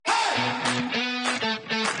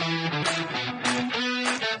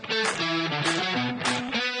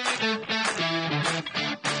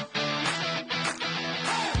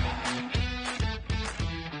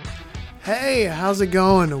Hey, how's it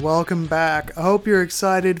going? Welcome back. I hope you're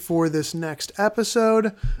excited for this next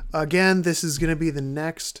episode. Again, this is going to be the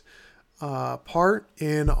next part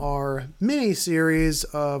in our mini series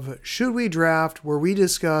of Should We Draft, where we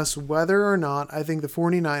discuss whether or not I think the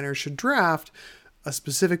 49ers should draft a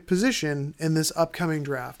specific position in this upcoming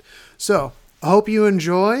draft. So, I hope you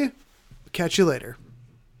enjoy. Catch you later.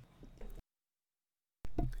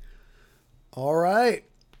 All right.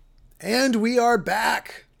 And we are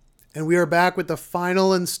back. And we are back with the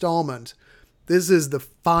final installment. This is the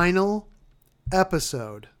final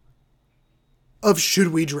episode of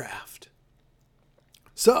Should We Draft?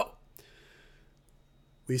 So,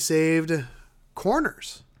 we saved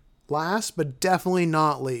corners. Last, but definitely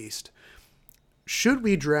not least. Should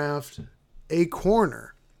we draft a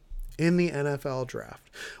corner in the NFL draft?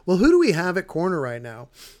 Well, who do we have at corner right now?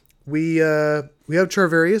 We have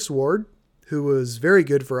Charvarius Ward, who was very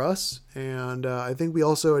good for us. And I think we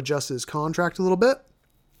also adjusted his contract a little bit.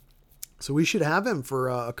 So we should have him for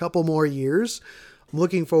a couple more years. I'm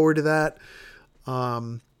looking forward to that.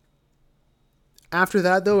 After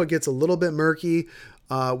that, though, it gets a little bit murky.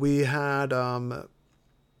 We had, oh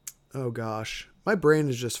gosh, my brain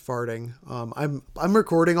is just farting. I'm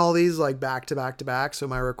recording all these like back to back to back. So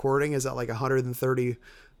my recording is at like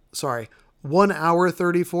 1 hour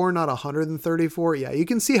 34, not 134. Yeah, you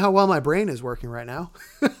can see how well my brain is working right now.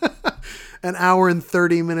 An hour and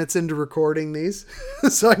 30 minutes into recording these.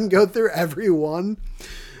 So I can go through every one.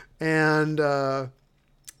 And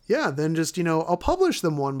then just, I'll publish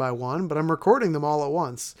them one by one, but I'm recording them all at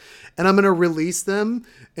once. And I'm going to release them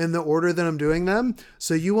in the order that I'm doing them.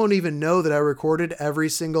 So you won't even know that I recorded every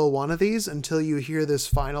single one of these until you hear this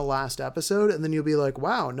final last episode. And then you'll be like,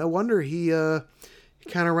 wow, no wonder he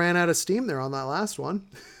kind of ran out of steam there on that last one.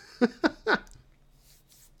 But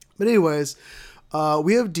anyways,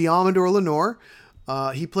 we have Deommodore Lenoir.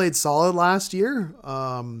 He played solid last year.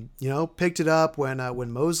 Picked it up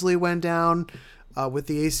when Mosley went down with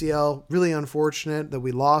the ACL. Really unfortunate that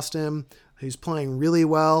we lost him. He's playing really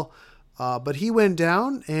well. But he went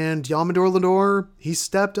down, and Deommodore Lenoir, he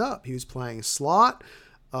stepped up. He was playing slot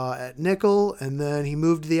at nickel, and then he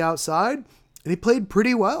moved to the outside, and he played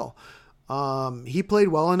pretty well. He played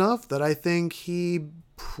well enough that I think he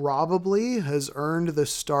probably has earned the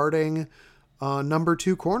starting number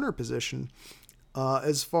 2 corner position.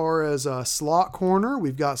 As far as a slot corner,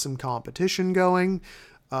 we've got some competition going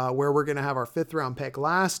where we're going to have our 5th round pick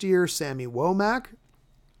last year, Sammy Womack,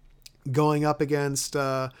 going up against,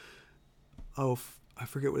 I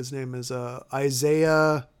forget what his name is,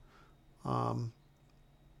 Isaiah. I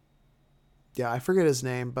forget his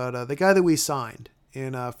name, but the guy that we signed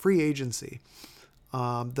in free agency,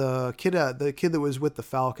 the kid that was with the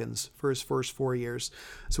Falcons for his first 4 years.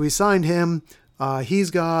 So we signed him. He's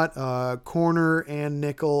got corner and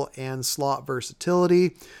nickel and slot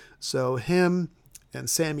versatility. So him and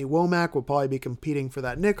Sammy Womack will probably be competing for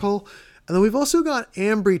that nickel. And then we've also got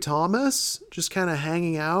Ambry Thomas just kind of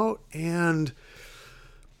hanging out. And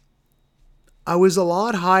I was a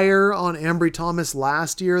lot higher on Ambry Thomas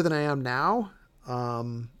last year than I am now.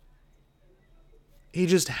 He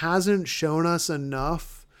just hasn't shown us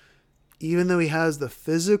enough. Even though he has the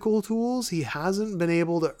physical tools, he hasn't been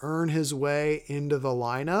able to earn his way into the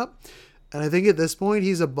lineup. And I think at this point,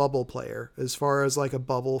 he's a bubble player as far as like a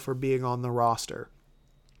bubble for being on the roster.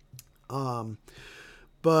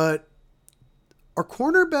 But our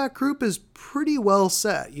cornerback group is pretty well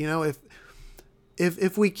set.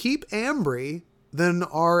 If we keep Ambry, then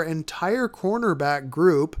our entire cornerback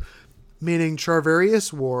group, meaning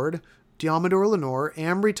Charvarius Ward, Deommodore Lenoir,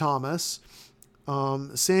 Ambry Thomas,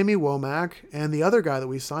 Sammy Womack, and the other guy that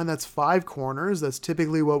we signed, that's 5 corners. That's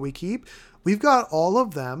typically what we keep. We've got all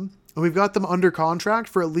of them, and we've got them under contract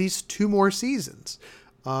for at least 2 more seasons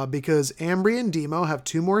because Ambry and Demo have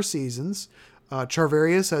 2 more seasons.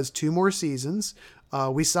 Charvarius has 2 more seasons.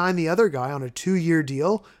 We signed the other guy on a 2-year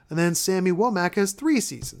deal, and then Sammy Womack has 3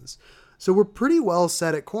 seasons. So we're pretty well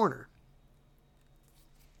set at corner.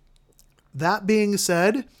 That being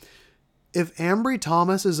said, if Ambry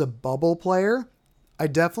Thomas is a bubble player, I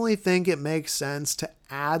definitely think it makes sense to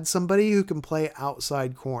add somebody who can play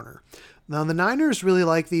outside corner. Now, the Niners really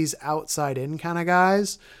like these outside in kind of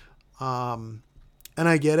guys. And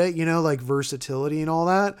I get it, like versatility and all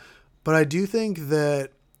that. But I do think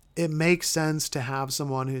that it makes sense to have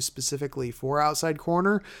someone who's specifically for outside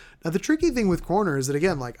corner. Now, the tricky thing with corner is that,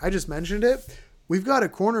 again, like I just mentioned it, we've got a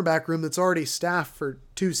cornerback room that's already staffed for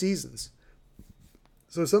 2 seasons.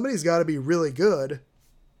 So somebody's got to be really good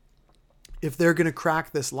if they're going to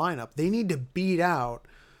crack this lineup. They need to beat out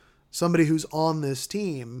somebody who's on this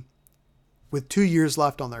team with 2 years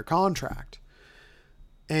left on their contract.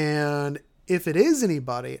 And if it is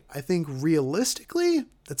anybody, I think realistically,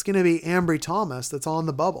 it's going to be Ambry Thomas that's on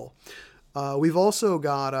the bubble. We've also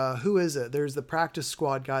got, who is it? There's the practice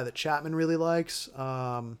squad guy that Chapman really likes,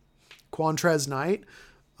 Quantrez Knight.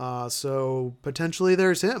 So potentially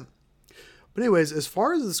there's him. But anyways, as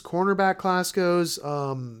far as this cornerback class goes,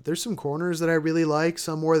 there's some corners that I really like,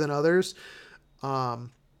 some more than others.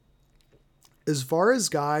 As far as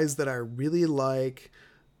guys that I really like,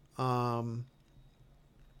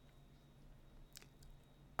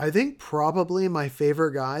 I think probably my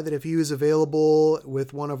favorite guy that if he was available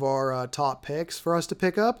with one of our top picks for us to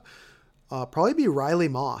pick up, probably be Riley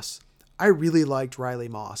Moss. I really liked Riley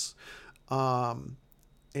Moss. And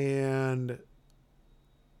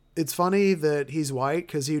it's funny that he's white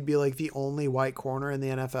because he would be like the only white corner in the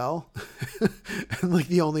NFL and like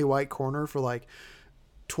the only white corner for like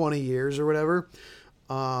 20 years or whatever.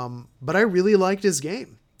 But I really liked his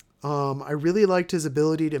game. I really liked his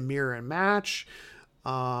ability to mirror and match.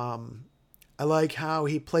 I like how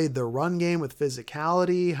he played the run game with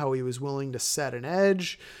physicality, how he was willing to set an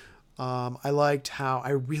edge. I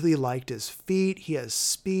really liked his feet. He has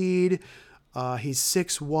speed. He's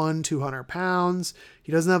 6'1", 200 pounds.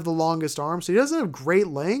 He doesn't have the longest arm, so he doesn't have great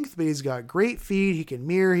length, but he's got great feet. He can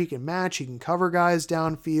mirror, he can match, he can cover guys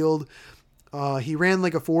downfield. He ran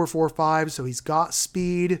like a 4.45, so he's got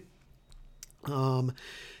speed.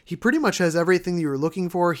 He pretty much has everything that you were looking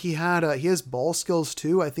for. He has ball skills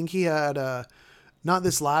too. I think he had, not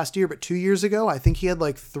this last year, but 2 years ago, I think he had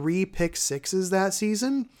like 3 pick sixes that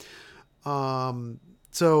season.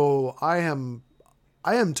 So I am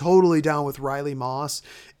totally down with Riley Moss.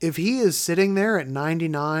 If he is sitting there at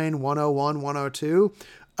 99, 101, 102,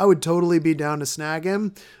 I would totally be down to snag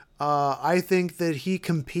him. I think that he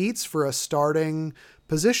competes for a starting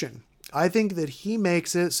position. I think that he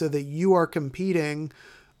makes it so that you are competing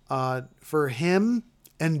for him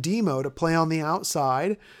and Demo to play on the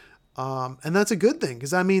outside. And that's a good thing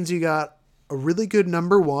because that means you got a really good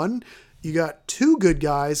number one. You got 2 good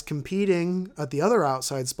guys competing at the other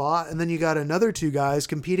outside spot, and then you got another 2 guys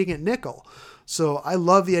competing at nickel. So I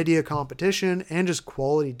love the idea of competition and just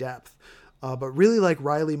quality depth. But really like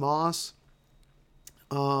Riley Moss.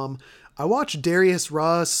 I watched Darius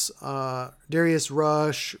Rush,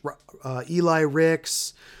 Eli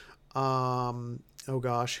Ricks.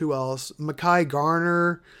 Who else? Mekhi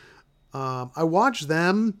Garner. I watched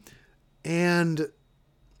them and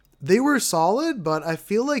they were solid, but I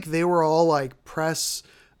feel like they were all like press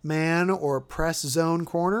man or press zone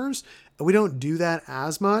corners. And we don't do that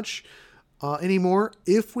as much anymore.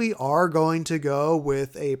 If we are going to go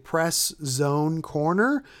with a press zone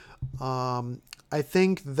corner, I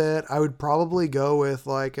think that I would probably go with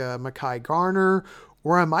like a Mekhi Garner,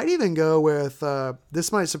 or I might even go with,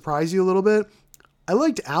 this might surprise you a little bit. I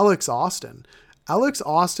liked Alex Austin. Alex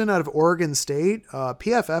Austin out of Oregon State,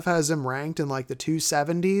 PFF has him ranked in like the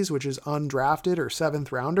 270s, which is undrafted or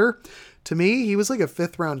 7th rounder. To me, he was like a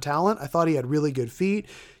 5th round talent. I thought he had really good feet.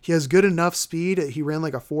 He has good enough speed. He ran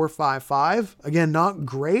like a 4.55. Again, not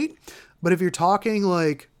great, but if you're talking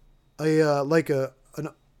like a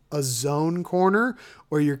zone corner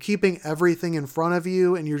where you're keeping everything in front of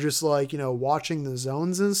you and you're just like, watching the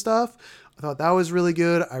zones and stuff, I thought that was really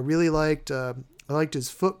good. I really liked his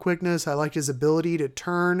foot quickness. I liked his ability to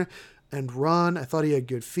turn and run. I thought he had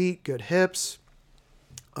good feet, good hips,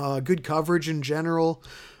 good coverage in general.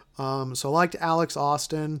 So I liked Alex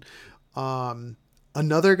Austin.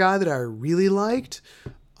 Another guy that I really liked,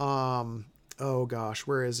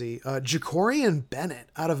 where is he? Jacorian Bennett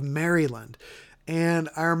out of Maryland. And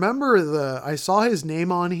I remember I saw his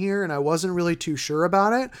name on here and I wasn't really too sure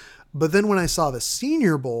about it. But then when I saw the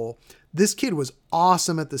Senior Bowl, this kid was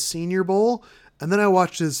awesome at the Senior Bowl. And then I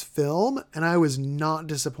watched his film and I was not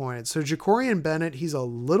disappointed. So Jacorian Bennett, he's a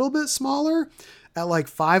little bit smaller at like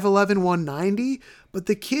 5'11", 190, but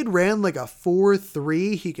the kid ran like a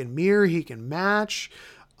 4.3. He can mirror, he can match.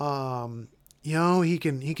 He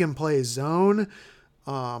can play zone.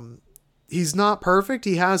 He's not perfect.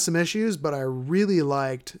 He has some issues, but I really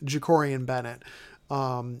liked Jacorian Bennett.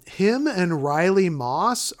 Him and Riley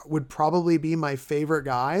Moss would probably be my favorite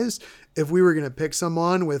guys if we were going to pick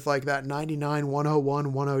someone with like that 99,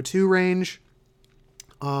 101, 102 range.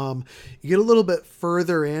 You get a little bit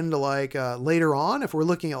further into like later on, if we're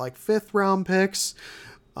looking at like 5th round picks,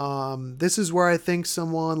 this is where I think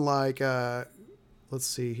someone like, let's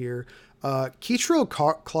see here, Keitrell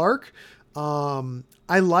Clark.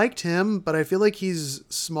 I liked him, but I feel like he's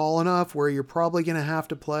small enough where you're probably going to have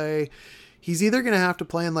to play. He's either going to have to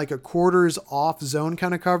play in like a quarters off zone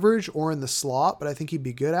kind of coverage or in the slot, but I think he'd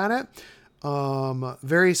be good at it.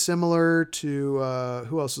 Very similar to,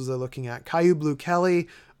 who else was I looking at? Caillou Blue Kelly,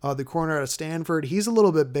 the corner out of Stanford. He's a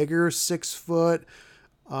little bit bigger, 6 foot,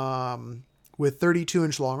 with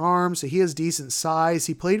 32-inch long arms. So he has decent size.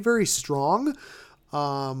 He played very strong,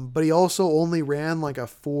 but he also only ran like a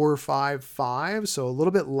 4.55, so a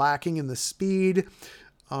little bit lacking in the speed.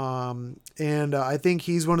 And I think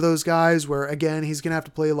he's one of those guys where, again, he's going to have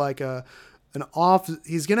to play like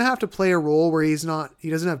he's going to have to play a role where he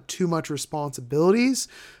doesn't have too much responsibilities.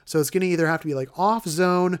 So it's going to either have to be like off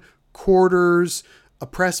zone, quarters, a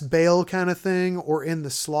press bail kind of thing, or in the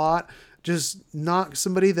slot. Just not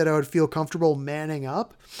somebody that I would feel comfortable manning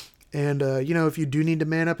up. And, if you do need to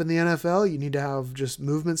man up in the NFL, you need to have just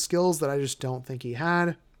movement skills that I just don't think he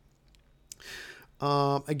had.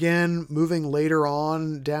 Again, moving later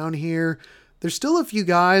on down here, there's still a few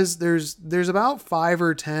guys. There's about 5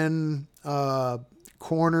 or 10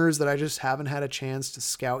 corners that I just haven't had a chance to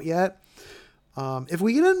scout yet. If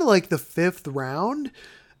we get into like the 5th round,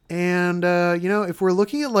 and if we're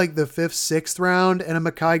looking at like the 5th, 6th round, and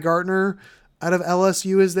a Mekhi Gartner out of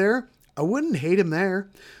LSU is there, I wouldn't hate him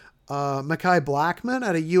there. Mekhi Blackman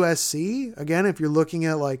out of USC, again, if you're looking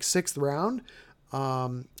at like 6th round,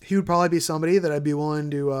 he would probably be somebody that I'd be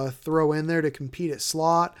willing to throw in there to compete at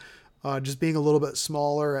slot. Just being a little bit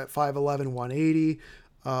smaller at 5'11", 180.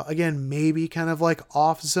 Again, maybe kind of like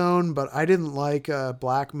off zone, but I didn't like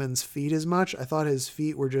Blackman's feet as much. I thought his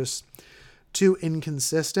feet were just too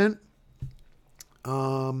inconsistent.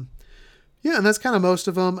 And that's kind of most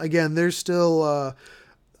of them. Again, there's still,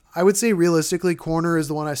 I would say realistically, corner is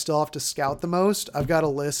the one I still have to scout the most. I've got a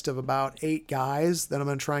list of about 8 guys that I'm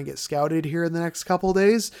going to try and get scouted here in the next couple of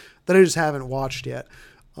days that I just haven't watched yet.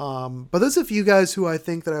 But there's a few guys who I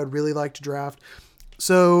think that I would really like to draft.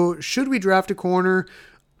 So should we draft a corner?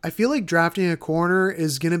 I feel like drafting a corner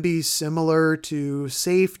is going to be similar to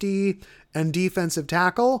safety and defensive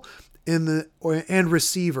tackle and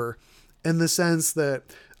receiver, in the sense that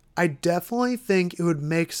I definitely think it would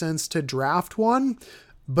make sense to draft one,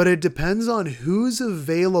 but it depends on who's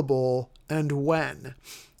available and when.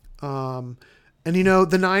 And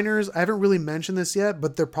the Niners, I haven't really mentioned this yet,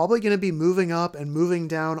 but they're probably going to be moving up and moving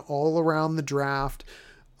down all around the draft.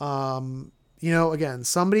 Again,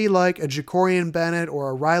 somebody like a Jacorian Bennett or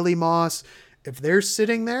a Riley Moss, if they're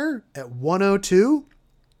sitting there at 102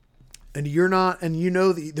 and you're not, and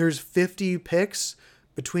there's 50 picks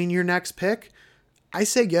between your next pick, I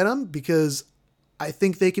say get them, because I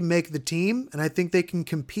think they can make the team and I think they can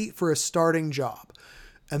compete for a starting job.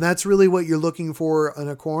 And that's really what you're looking for in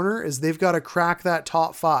a corner, is they've got to crack that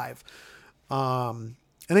top 5. And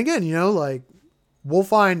again, we'll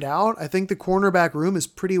find out. I think the cornerback room is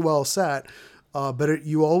pretty well set, but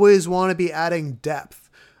you always want to be adding depth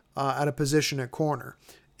at a position at corner.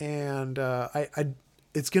 And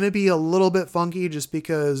it's going to be a little bit funky just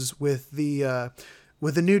because with the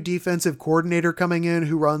new defensive coordinator coming in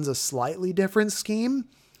who runs a slightly different scheme.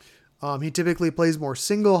 He typically plays more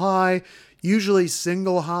single high. Usually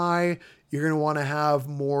single high, you're going to want to have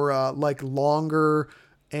more longer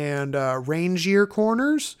and rangier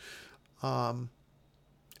corners. So,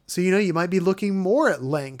 you might be looking more at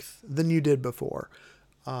length than you did before.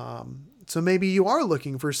 So maybe you are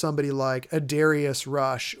looking for somebody like a Darius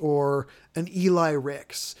Rush or an Eli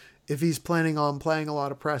Ricks if he's planning on playing a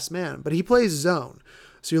lot of press man. But he plays zone.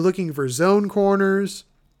 So you're looking for zone corners.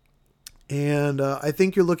 And I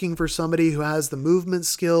think you're looking for somebody who has the movement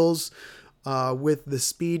skills with the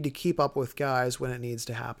speed to keep up with guys when it needs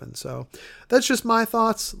to happen. So that's just my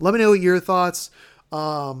thoughts. Let me know what your thoughts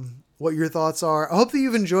are. I hope that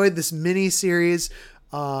you've enjoyed this mini series.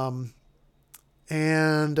 We've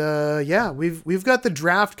got the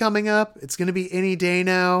draft coming up. It's going to be any day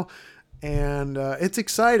now, and it's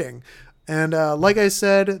exciting. And like I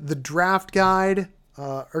said, the draft guide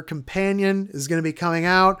or companion is going to be coming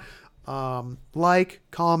out. Like,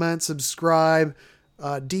 comment, subscribe,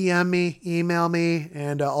 DM me, email me,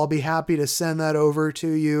 and I'll be happy to send that over to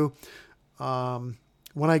you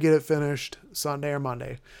when I get it finished Sunday or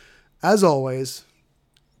Monday. As always,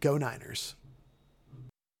 go Niners.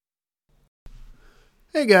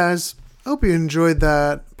 Hey guys, hope you enjoyed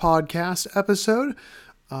that podcast episode.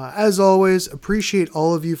 As always, appreciate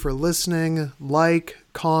all of you for listening. Like,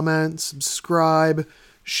 comment, subscribe,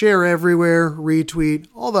 share everywhere, retweet,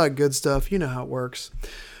 all that good stuff. You know how it works.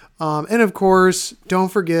 And of course,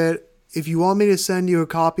 don't forget, if you want me to send you a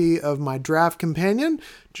copy of my draft companion,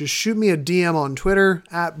 just shoot me a DM on Twitter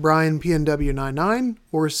at BrianPNW99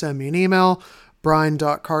 or send me an email,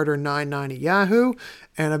 brian.carter99@yahoo,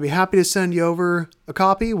 and I'd be happy to send you over a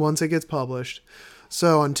copy once it gets published.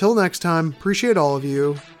 So until next time, appreciate all of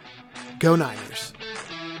you. Go Niners.